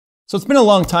So it's been a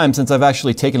long time since I've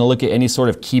actually taken a look at any sort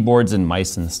of keyboards and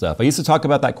mice and stuff. I used to talk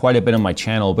about that quite a bit on my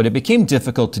channel, but it became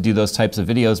difficult to do those types of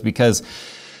videos because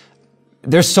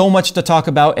there's so much to talk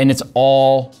about and it's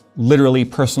all literally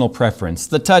personal preference.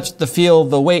 The touch, the feel,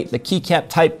 the weight, the keycap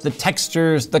type, the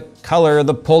textures, the color,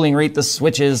 the polling rate, the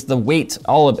switches, the weight,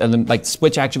 all of and like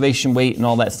switch activation weight and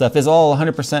all that stuff is all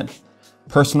 100%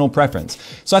 personal preference.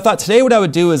 So I thought today what I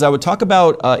would do is I would talk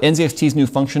about NZXT's new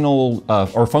functional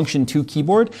or Function 2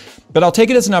 keyboard, but I'll take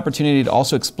it as an opportunity to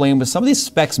also explain what some of these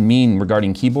specs mean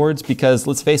regarding keyboards, because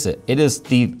let's face it, it is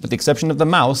with the exception of the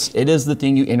mouse, it is the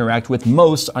thing you interact with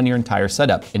most on your entire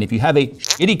setup. And if you have a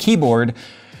shitty keyboard,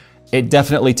 it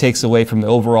definitely takes away from the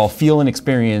overall feel and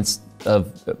experience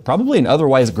of probably an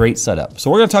otherwise great setup.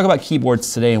 So we're gonna talk about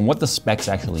keyboards today and what the specs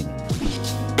actually mean.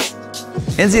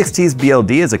 NZXT's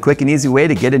BLD is a quick and easy way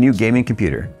to get a new gaming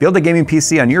computer. Build a gaming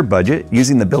PC on your budget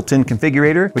using the built-in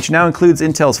configurator, which now includes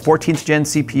Intel's 14th gen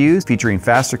CPUs featuring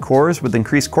faster cores with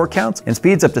increased core counts and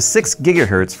speeds up to 6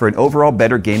 GHz for an overall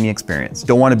better gaming experience.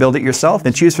 Don't want to build it yourself?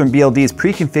 Then choose from BLD's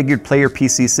pre-configured player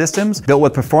PC systems built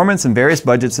with performance and various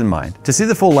budgets in mind. To see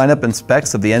the full lineup and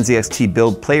specs of the NZXT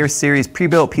Build Player Series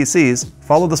pre-built PCs,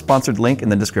 follow the sponsored link in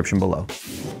the description below.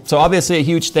 So obviously a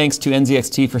huge thanks to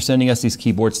NZXT for sending us these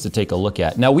keyboards to take a look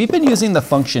at. Now we've been using the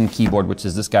Function keyboard, which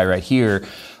is this guy right here,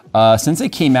 since it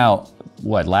came out,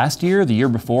 what, last year, the year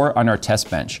before, on our test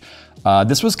bench.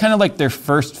 This was kind of like their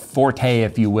first forte,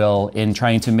 if you will, in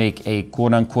trying to make a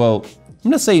quote unquote, I'm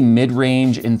gonna say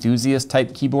mid-range enthusiast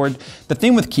type keyboard. The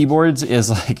thing with keyboards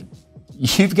is like,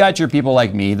 you've got your people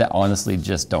like me that honestly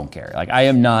just don't care. Like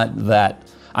I'm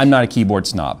not a keyboard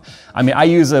snob. I mean, I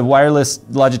use a wireless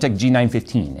Logitech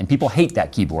G915 and people hate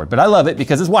that keyboard, but I love it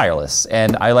because it's wireless.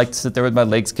 And I like to sit there with my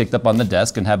legs kicked up on the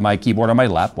desk and have my keyboard on my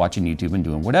lap watching YouTube and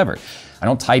doing whatever. I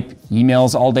don't type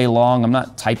emails all day long. I'm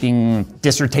not typing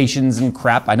dissertations and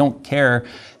crap. I don't care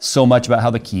so much about how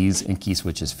the keys and key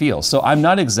switches feel. So I'm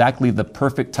not exactly the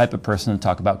perfect type of person to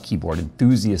talk about keyboard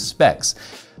enthusiast specs.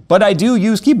 But I do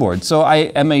use keyboards, so I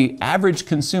am an average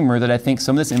consumer that I think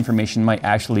some of this information might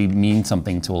actually mean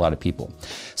something to a lot of people.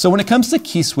 So when it comes to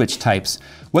key switch types,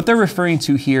 what they're referring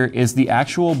to here is the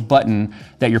actual button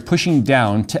that you're pushing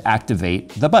down to activate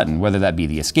the button, whether that be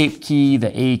the escape key,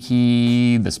 the A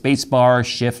key, the space bar,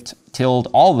 shift, tilde,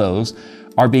 all those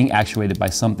are being actuated by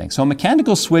something. So a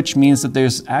mechanical switch means that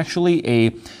there's actually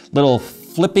a little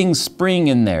flipping spring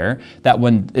in there that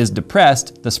when is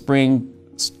depressed, the spring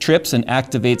trips and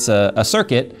activates a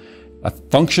circuit, a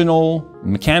functional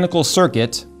mechanical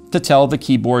circuit to tell the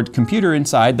keyboard computer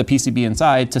inside, the PCB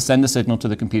inside, to send a signal to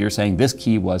the computer saying this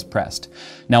key was pressed.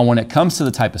 Now when it comes to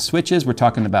the type of switches, we're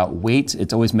talking about weight.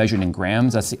 It's always measured in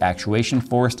grams. That's the actuation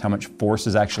force, how much force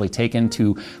is actually taken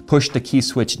to push the key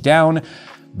switch down.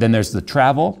 Then there's the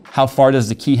travel. How far does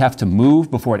the key have to move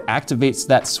before it activates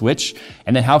that switch?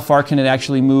 And then how far can it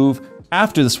actually move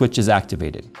after the switch is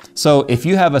activated? So if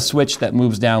you have a switch that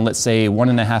moves down, let's say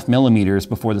 1.5 millimeters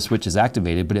before the switch is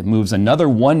activated, but it moves another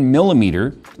 1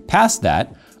 millimeter past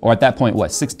that, or at that point,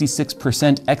 what,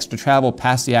 66% extra travel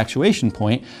past the actuation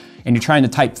point, and you're trying to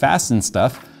type fast and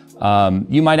stuff,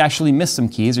 you might actually miss some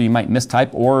keys, or you might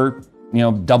mistype, or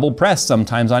double press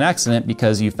sometimes on accident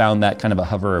because you found that kind of a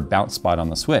hover or bounce spot on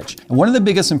the switch. And one of the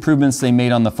biggest improvements they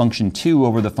made on the Function 2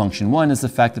 over the Function 1 is the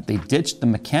fact that they ditched the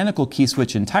mechanical key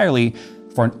switch entirely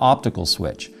for an optical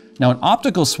switch. Now an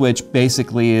optical switch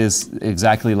basically is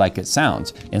exactly like it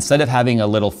sounds. Instead of having a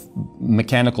little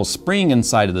mechanical spring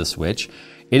inside of the switch,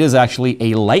 it is actually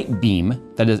a light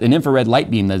beam, that is an infrared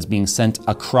light beam that is being sent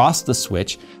across the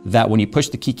switch that when you push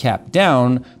the keycap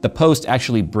down, the post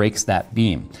actually breaks that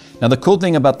beam. Now the cool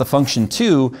thing about the Function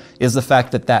 2 is the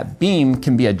fact that that beam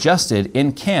can be adjusted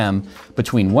in cam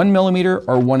between 1 millimeter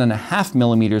or 1.5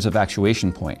 millimeters of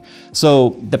actuation point.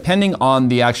 So depending on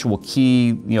the actual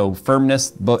key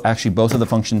firmness, actually both of the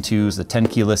Function 2s, the 10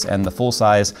 keyless and the full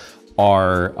size,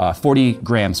 are 40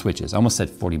 gram switches. I almost said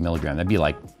 40 milligram, that'd be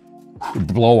like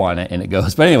blow on it and it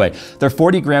goes. But anyway, they're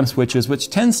 40 gram switches, which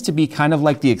tends to be kind of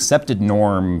like the accepted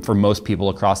norm for most people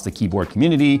across the keyboard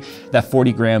community, that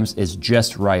 40 grams is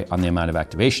just right on the amount of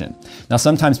activation. Now,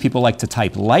 sometimes people like to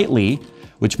type lightly,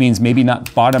 which means maybe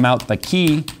not bottom out the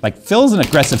key. Like Phil's an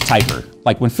aggressive typer.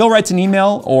 Like when Phil writes an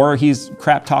email or he's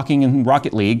crap talking in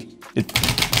Rocket League,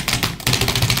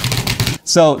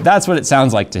 so that's what it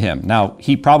sounds like to him. Now,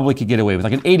 he probably could get away with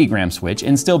like an 80 gram switch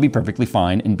and still be perfectly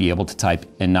fine and be able to type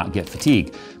and not get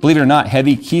fatigue. Believe it or not,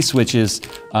 heavy key switches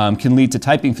can lead to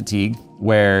typing fatigue,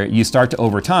 where you start to,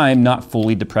 over time, not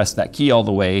fully depress that key all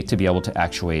the way to be able to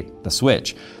actuate the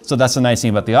switch. So that's the nice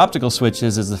thing about the optical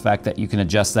switches, is the fact that you can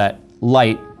adjust that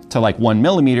light to like 1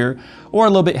 millimeter, or a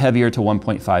little bit heavier to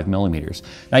 1.5 millimeters.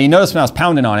 Now you notice when I was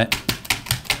pounding on it,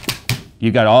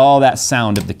 you got all that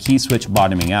sound of the key switch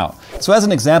bottoming out. So as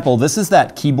an example, this is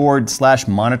that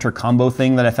keyboard/monitor combo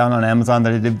thing that I found on Amazon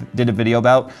that I did a video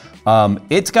about.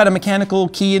 It's got a mechanical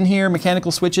key in here,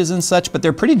 mechanical switches and such, but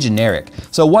they're pretty generic.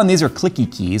 So one, these are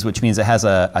clicky keys, which means it has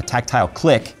a tactile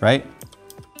click, right?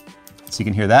 So you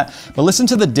can hear that. But listen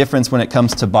to the difference when it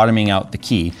comes to bottoming out the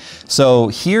key. So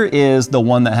here is the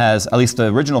one that has, at least the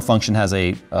original function has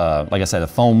a, like I said, a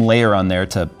foam layer on there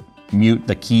to mute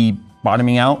the key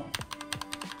bottoming out.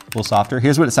 A little softer.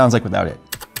 Here's what it sounds like without it.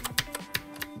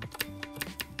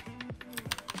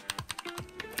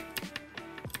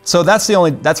 So that's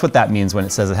what that means when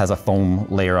it says it has a foam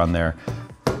layer on there.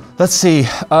 Let's see,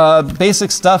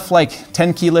 basic stuff like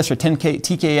 10 keyless or 10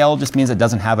 TKL just means it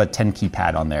doesn't have a 10 key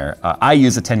pad on there. I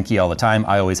use a 10 key all the time.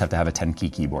 I always have to have a 10 key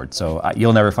keyboard. So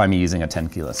you'll never find me using a 10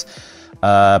 keyless.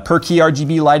 Per key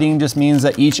RGB lighting just means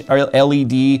that each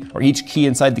LED or each key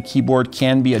inside the keyboard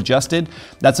can be adjusted.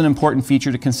 That's an important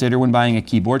feature to consider when buying a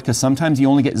keyboard, because sometimes you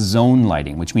only get zone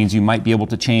lighting, which means you might be able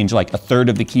to change like a third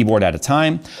of the keyboard at a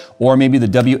time, or maybe the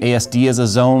WASD is a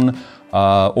zone,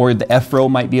 or the F-row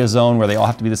might be a zone where they all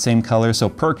have to be the same color. So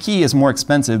per key is more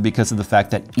expensive because of the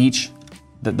fact that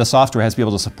the software has to be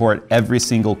able to support every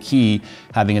single key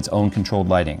having its own controlled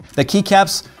lighting. The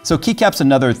keycaps, so keycaps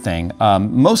another thing.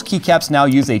 Most keycaps now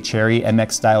use a Cherry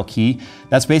MX style key.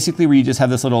 That's basically where you just have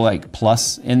this little like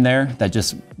plus in there that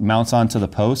just mounts onto the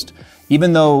post.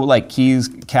 Even though like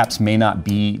caps may not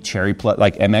be Cherry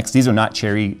like MX, these are not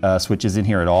Cherry switches in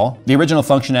here at all. The original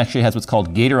function actually has what's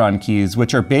called Gatoron keys,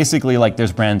 which are basically like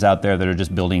there's brands out there that are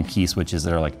just building key switches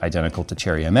that are like identical to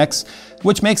Cherry MX,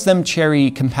 which makes them Cherry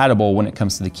compatible when it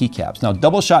comes to the keycaps. Now,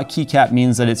 double shot keycap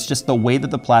means that it's just the way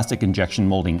that the plastic injection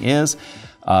molding is.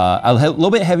 A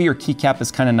little bit heavier keycap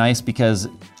is kind of nice because,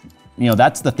 you know,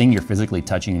 that's the thing you're physically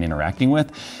touching and interacting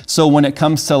with. So when it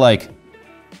comes to like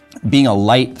being a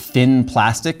light, thin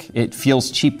plastic, it feels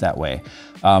cheap that way.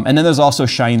 And then there's also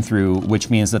shine through, which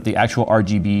means that the actual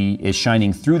RGB is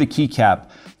shining through the keycap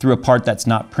through a part that's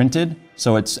not printed.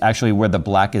 So it's actually where the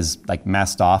black is like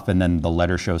masked off and then the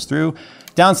letter shows through.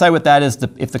 Downside with that is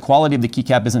if the quality of the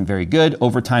keycap isn't very good,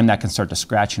 over time that can start to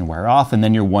scratch and wear off, and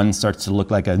then your one starts to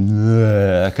look like a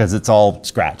because it's all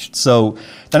scratched. So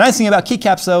the nice thing about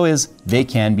keycaps though is they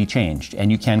can be changed,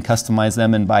 and you can customize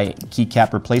them and buy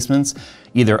keycap replacements,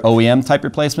 either OEM type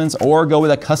replacements or go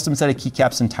with a custom set of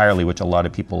keycaps entirely, which a lot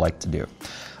of people like to do.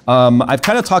 I've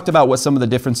kind of talked about what some of the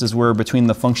differences were between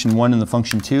the Function 1 and the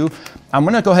Function 2. I'm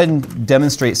going to go ahead and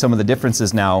demonstrate some of the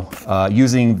differences now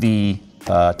using the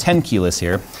 10 keyless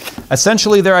here.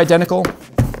 Essentially, they're identical.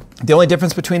 The only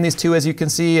difference between these two, as you can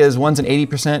see, is one's an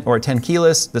 80% or a 10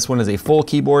 keyless. This one is a full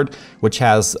keyboard, which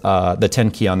has the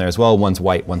 10 key on there as well. One's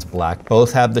white, one's black.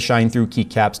 Both have the shine through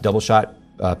keycaps, double shot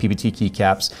PBT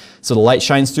keycaps. So the light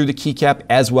shines through the keycap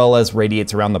as well as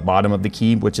radiates around the bottom of the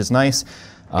key, which is nice.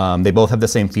 They both have the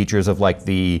same features of like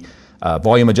the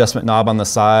volume adjustment knob on the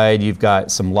side. You've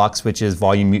got some lock switches,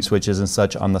 volume mute switches and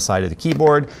such on the side of the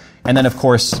keyboard. And then of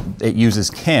course it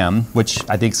uses cam, which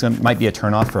I think might be a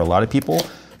turnoff for a lot of people.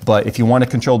 But if you want to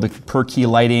control the per key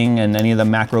lighting and any of the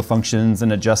macro functions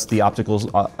and adjust the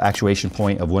optical actuation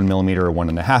point of 1 millimeter or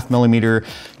 1.5 millimeter,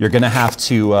 you're going to have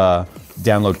to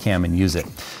download cam and use it.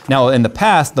 Now in the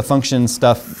past, the function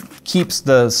stuff keeps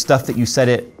the stuff that you set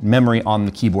it memory on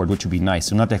the keyboard, which would be nice.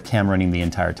 So not to have cam running the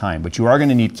entire time, but you are going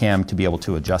to need cam to be able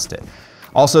to adjust it.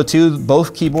 Also too,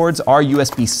 both keyboards are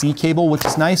USB-C cable, which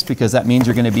is nice because that means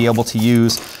you're going to be able to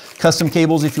use custom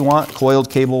cables if you want, coiled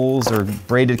cables or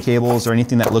braided cables or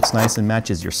anything that looks nice and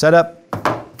matches your setup.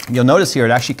 You'll notice here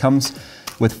it actually comes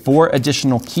with 4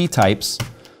 additional key types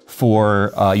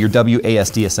for your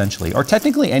WASD essentially, or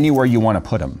technically anywhere you want to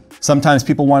put them. Sometimes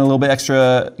people want a little bit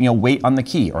extra weight on the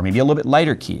key, or maybe a little bit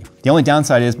lighter key. The only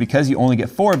downside is because you only get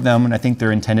 4 of them, and I think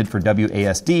they're intended for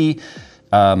WASD,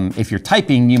 if you're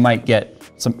typing, you might get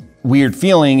some weird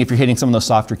feeling if you're hitting some of those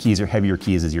softer keys or heavier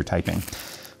keys as you're typing.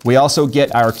 We also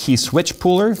get our key switch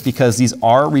pooler because these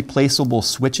are replaceable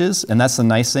switches, and that's the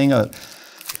nice thing.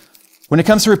 When it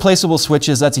comes to replaceable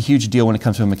switches, that's a huge deal when it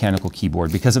comes to a mechanical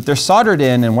keyboard, because if they're soldered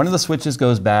in and one of the switches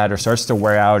goes bad or starts to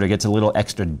wear out or gets a little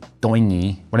extra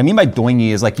doingy, what I mean by doingy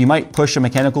is like you might push a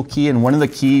mechanical key and one of the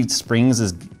key springs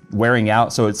is wearing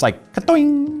out, so it's like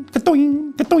ka-doing,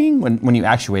 ka-doing, ka-doing when you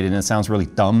actuate it, and it sounds really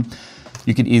dumb.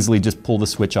 You could easily just pull the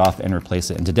switch off and replace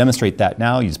it. And to demonstrate that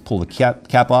now, you just pull the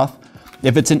cap off.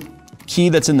 If it's a key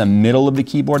that's in the middle of the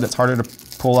keyboard that's harder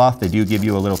to pull off, they do give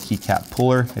you a little keycap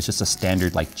puller. It's just a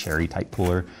standard like Cherry type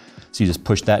puller. So you just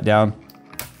push that down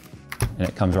and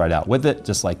it comes right out with it,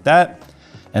 just like that.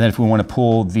 And then if we want to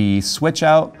pull the switch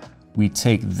out, we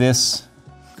take this,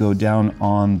 go down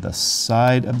on the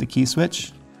side of the key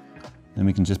switch, then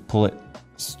we can just pull it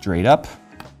straight up.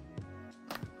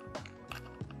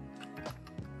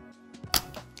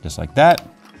 Just like that.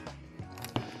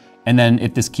 And then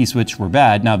if this key switch were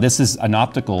bad, now this is an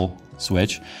optical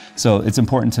switch, so it's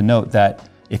important to note that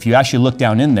if you actually look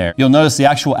down in there, you'll notice the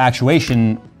actual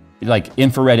actuation, like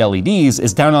infrared LEDs,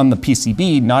 is down on the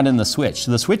PCB, not in the switch.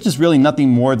 So the switch is really nothing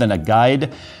more than a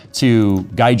guide to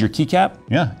guide your keycap.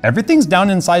 Yeah, everything's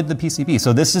down inside the PCB.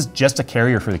 So this is just a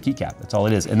carrier for the keycap, that's all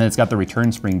it is. And then it's got the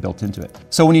return spring built into it.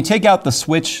 So when you take out the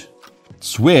switch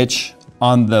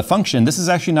on the function, this is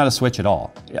actually not a switch at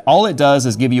all. All it does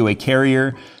is give you a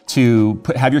carrier to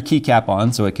have your keycap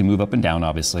on so it can move up and down,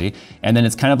 obviously. And then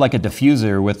it's kind of like a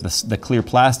diffuser with the clear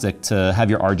plastic to have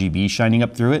your RGB shining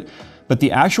up through it. But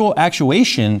the actual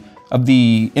actuation of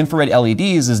the infrared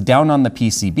LEDs is down on the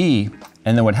PCB.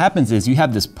 And then what happens is you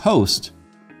have this post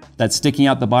that's sticking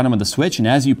out the bottom of the switch. And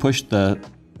as you push the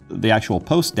actual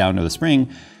post down to the spring,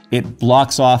 it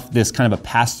blocks off this kind of a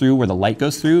pass through where the light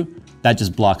goes through. That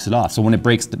just blocks it off. So when it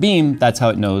breaks the beam, that's how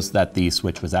it knows that the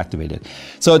switch was activated.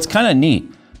 So it's kind of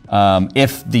neat.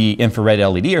 If the infrared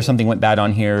LED or something went bad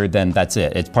on here, then that's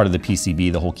it. It's part of the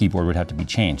PCB, the whole keyboard would have to be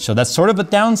changed. So that's sort of a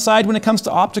downside when it comes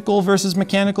to optical versus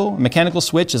mechanical. A mechanical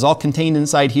switch is all contained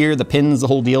inside here. The pins, the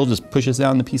whole deal just pushes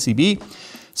down the PCB.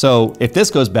 So if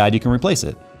this goes bad, you can replace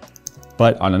it.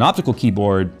 But on an optical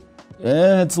keyboard,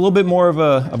 it's a little bit more of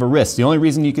a risk. The only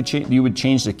reason you would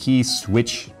change the key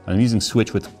switch, I'm using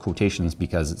switch with quotations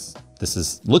because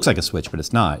this looks like a switch, but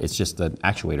it's not. It's just an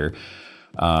actuator,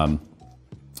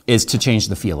 is to change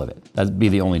the feel of it. That'd be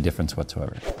the only difference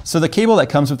whatsoever. So the cable that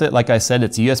comes with it, like I said,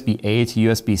 it's USB-A to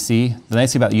USB-C. The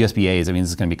nice thing about USB-A is it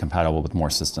means it's gonna be compatible with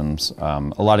more systems.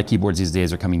 A lot of keyboards these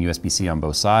days are coming USB-C on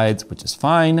both sides, which is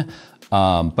fine.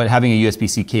 But having a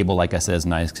USB-C cable, like I said, is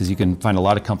nice because you can find a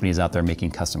lot of companies out there making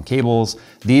custom cables.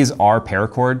 These are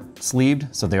paracord sleeved,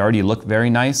 so they already look very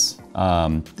nice.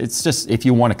 It's just, if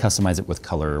you want to customize it with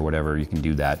color or whatever, you can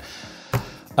do that.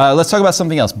 Let's talk about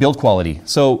something else, build quality.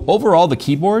 So overall, the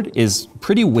keyboard is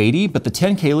pretty weighty, but the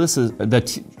 10 keyless is about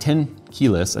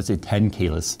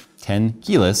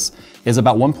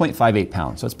 1.58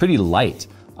 pounds. So it's pretty light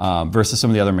versus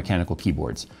some of the other mechanical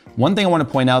keyboards. One thing I want to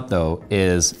point out though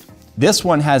is this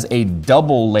one has a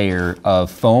double layer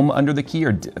of foam under the key,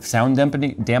 or sound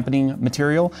dampening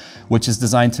material, which is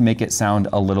designed to make it sound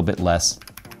a little bit less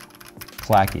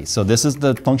clacky. So this is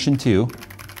the function 2.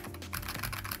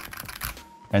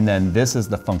 And then this is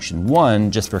the function 1,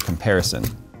 just for comparison.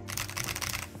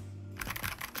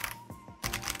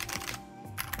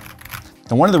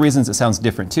 And one of the reasons it sounds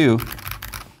different too,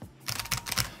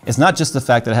 it's not just the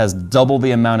fact that it has double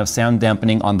the amount of sound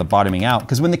dampening on the bottoming out,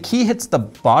 because when the key hits the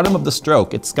bottom of the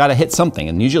stroke, it's got to hit something,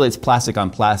 and usually it's plastic on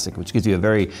plastic, which gives you a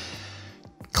very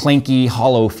clanky,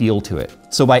 hollow feel to it.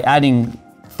 So by adding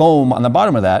foam on the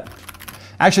bottom of that,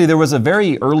 actually there was a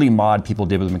very early mod people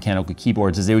did with mechanical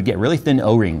keyboards, is they would get really thin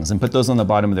O-rings and put those on the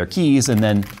bottom of their keys, and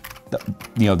then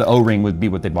the O-ring would be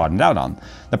what they bottomed out on.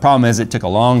 The problem is it took a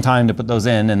long time to put those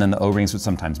in, and then the O-rings would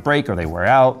sometimes break or they wear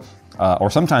out.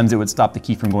 Or sometimes it would stop the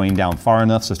key from going down far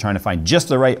enough, so trying to find just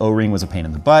the right O-ring was a pain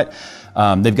in the butt.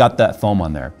 They've got that foam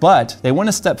on there. But they went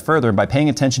a step further by paying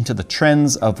attention to the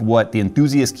trends of what the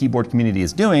enthusiast keyboard community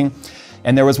is doing,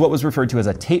 and there was what was referred to as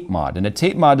a tape mod. And a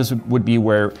tape mod would be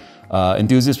where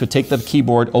enthusiasts would take the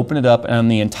keyboard, open it up, and on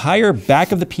the entire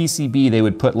back of the PCB, they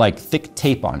would put like thick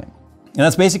tape on it. And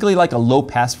that's basically like a low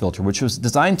pass filter, which was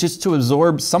designed just to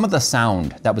absorb some of the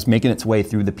sound that was making its way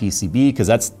through the PCB, because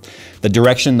that's the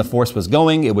direction the force was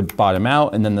going. It would bottom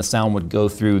out, and then the sound would go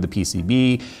through the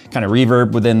PCB, kind of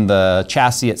reverb within the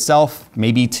chassis itself,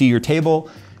 maybe to your table,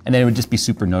 and then it would just be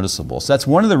super noticeable. So that's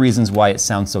one of the reasons why it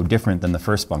sounds so different than the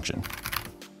first function.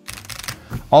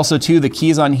 Also too, the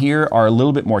keys on here are a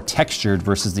little bit more textured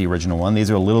versus the original one.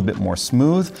 These are a little bit more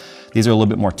smooth. These are a little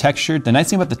bit more textured. The nice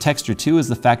thing about the texture too is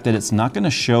the fact that it's not gonna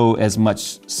show as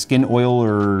much skin oil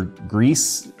or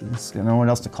grease. I don't know what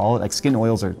else to call it. Like skin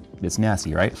oils it's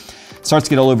nasty, right? It starts to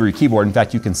get all over your keyboard. In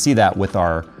fact, you can see that with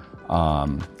our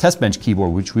test bench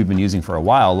keyboard, which we've been using for a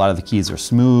while. A lot of the keys are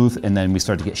smooth, and then we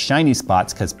start to get shiny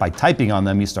spots because by typing on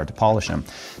them, you start to polish them.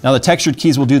 Now the textured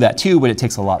keys will do that too, but it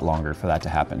takes a lot longer for that to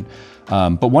happen.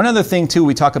 But one other thing too,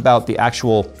 we talk about the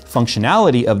actual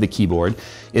functionality of the keyboard,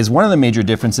 is one of the major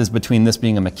differences between this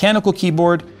being a mechanical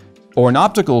keyboard or an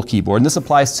optical keyboard, and this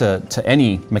applies to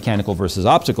any mechanical versus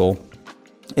optical,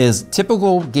 is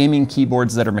typical gaming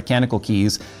keyboards that are mechanical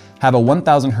keys have a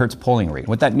 1000 hertz polling rate.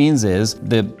 What that means is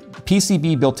the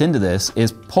PCB built into this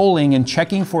is polling and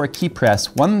checking for a key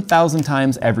press 1000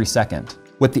 times every second.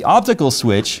 With the optical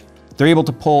switch, they're able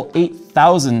to pull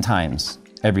 8,000 times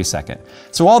every second.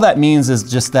 So all that means is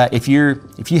just that if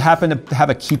you happen to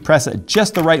have a key press at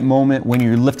just the right moment when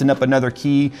you're lifting up another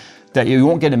key, that you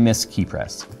won't get a missed key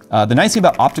press. The nice thing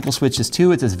about optical switches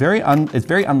too, it's very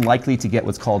unlikely to get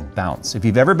what's called bounce. If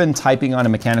you've ever been typing on a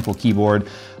mechanical keyboard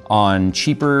on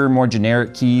cheaper, more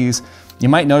generic keys, you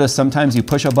might notice sometimes you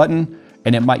push a button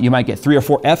and you might get 3 or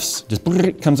 4 Fs, just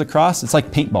comes across. It's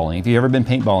like paintballing. If you've ever been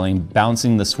paintballing,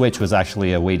 bouncing the switch was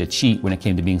actually a way to cheat when it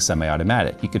came to being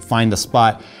semi-automatic. You could find the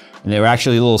spot, and there were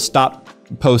actually little stop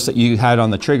posts that you had on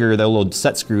the trigger, the little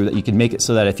set screw that you could make it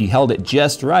so that if you held it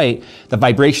just right, the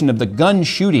vibration of the gun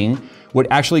shooting would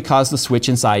actually cause the switch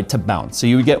inside to bounce. So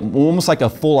you would get almost like a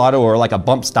full auto or like a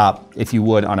bump stop, if you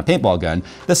would, on a paintball gun.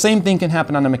 The same thing can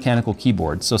happen on a mechanical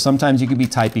keyboard. So sometimes you could be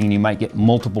typing and you might get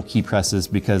multiple key presses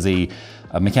because a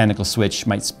mechanical switch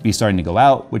might be starting to go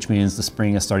out, which means the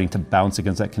spring is starting to bounce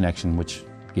against that connection, which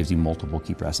gives you multiple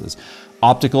key presses.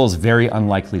 Optical is very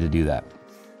unlikely to do that.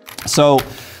 So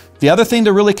the other thing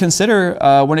to really consider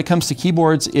when it comes to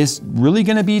keyboards is really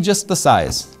gonna be just the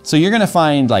size. So you're gonna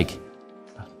find like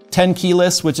 10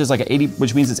 keyless, which is like 80,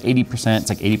 which means it's 80%. It's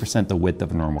like 80% the width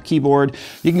of a normal keyboard.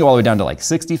 You can go all the way down to like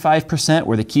 65%,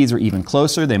 where the keys are even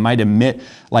closer. They might omit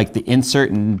like the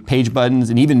insert and page buttons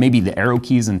and even maybe the arrow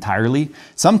keys entirely.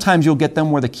 Sometimes you'll get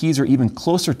them where the keys are even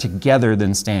closer together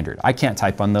than standard. I can't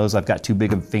type on those. I've got too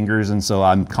big of fingers, and so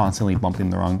I'm constantly bumping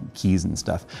the wrong keys and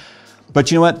stuff.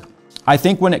 But you know what? I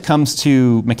think when it comes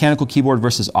to mechanical keyboard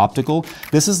versus optical,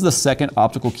 this is the second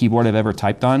optical keyboard I've ever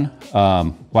typed on.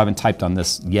 Well, I haven't typed on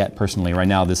this yet personally. Right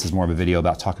now, this is more of a video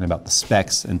about talking about the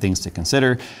specs and things to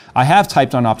consider. I have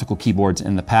typed on optical keyboards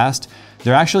in the past.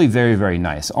 They're actually very, very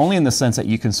nice, only in the sense that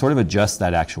you can sort of adjust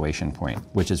that actuation point,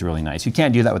 which is really nice. You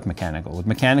can't do that with mechanical. With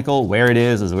mechanical, where it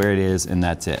is where it is, and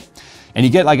that's it. And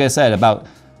you get, like I said, about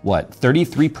what,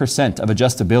 33% of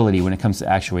adjustability when it comes to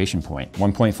actuation point,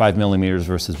 1.5 millimeters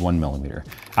versus 1 millimeter.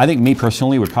 I think me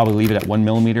personally would probably leave it at 1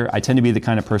 millimeter. I tend to be the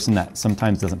kind of person that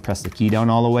sometimes doesn't press the key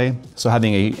down all the way. So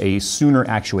having a sooner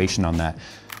actuation on that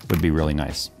would be really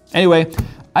nice. Anyway,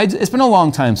 it's been a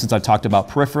long time since I've talked about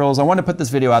peripherals. I want to put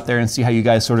this video out there and see how you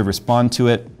guys sort of respond to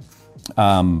it.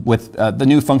 With the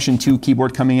new Function 2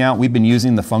 keyboard coming out, we've been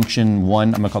using the Function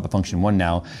 1, I'm gonna call it the Function 1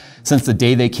 now, since the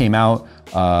day they came out,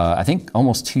 I think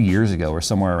almost 2 years ago or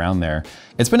somewhere around there.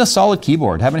 It's been a solid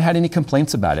keyboard, haven't had any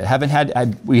complaints about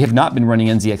it. We have not been running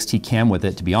NZXT Cam with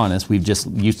it, to be honest. We've just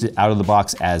used it out of the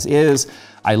box as is.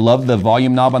 I love the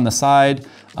volume knob on the side.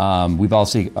 We've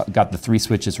also got the 3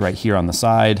 switches right here on the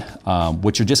side,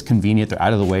 which are just convenient. They're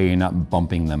out of the way, you're not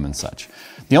bumping them and such.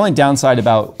 The only downside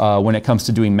about when it comes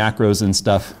to doing macros and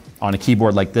stuff on a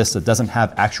keyboard like this that doesn't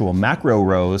have actual macro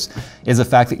rows is the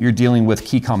fact that you're dealing with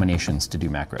key combinations to do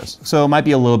macros. So it might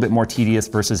be a little bit more tedious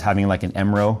versus having like an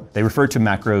M row. They refer to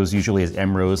macros usually as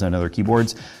M rows on other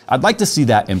keyboards. I'd like to see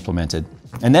that implemented.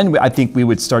 And then I think we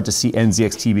would start to see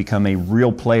NZXT become a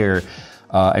real player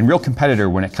and real competitor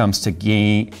when it comes to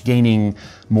gaining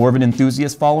more of an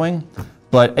enthusiast following.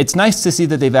 But it's nice to see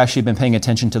that they've actually been paying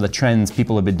attention to the trends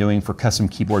people have been doing for custom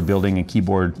keyboard building and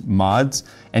keyboard mods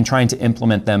and trying to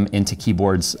implement them into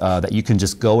keyboards that you can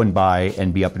just go and buy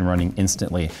and be up and running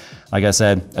instantly. Like I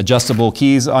said, adjustable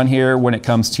keys on here when it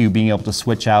comes to being able to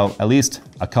switch out at least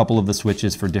a couple of the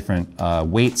switches for different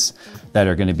weights that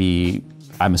are gonna be,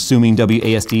 I'm assuming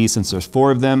WASD since there's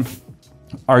 4 of them.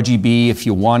 RGB if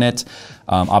you want it.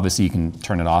 Obviously you can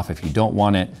turn it off if you don't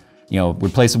want it. You know,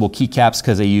 replaceable keycaps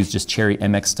because they use just Cherry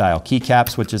MX style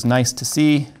keycaps, which is nice to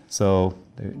see. So,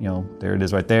 you know, there it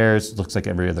is right there. It looks like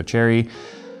every other Cherry.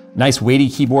 Nice weighty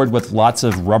keyboard with lots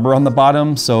of rubber on the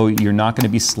bottom, so you're not going to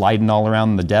be sliding all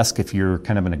around the desk if you're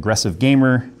kind of an aggressive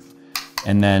gamer.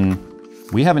 And then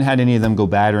we haven't had any of them go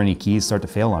bad or any keys start to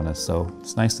fail on us, so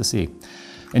it's nice to see.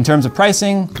 In terms of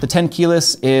pricing, the 10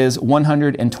 keyless is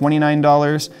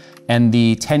 $129 and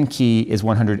the 10 key is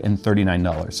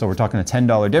 $139. So we're talking a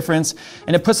 $10 difference,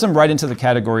 and it puts them right into the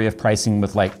category of pricing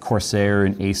with like Corsair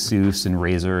and Asus and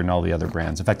Razer and all the other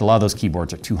brands. In fact, a lot of those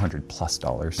keyboards are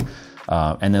 $200+.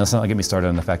 And then let's not get me started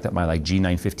on the fact that my like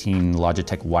G915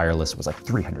 Logitech wireless was like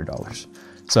 $300.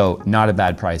 So not a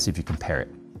bad price if you compare it.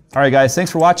 All right, guys,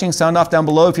 thanks for watching. Sound off down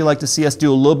below if you'd like to see us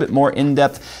do a little bit more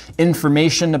in-depth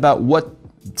information about what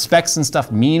specs and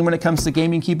stuff mean when it comes to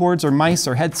gaming keyboards or mice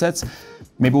or headsets.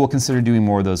 Maybe we'll consider doing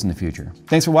more of those in the future.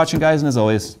 Thanks for watching, guys, and as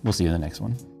always, we'll see you in the next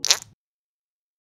one.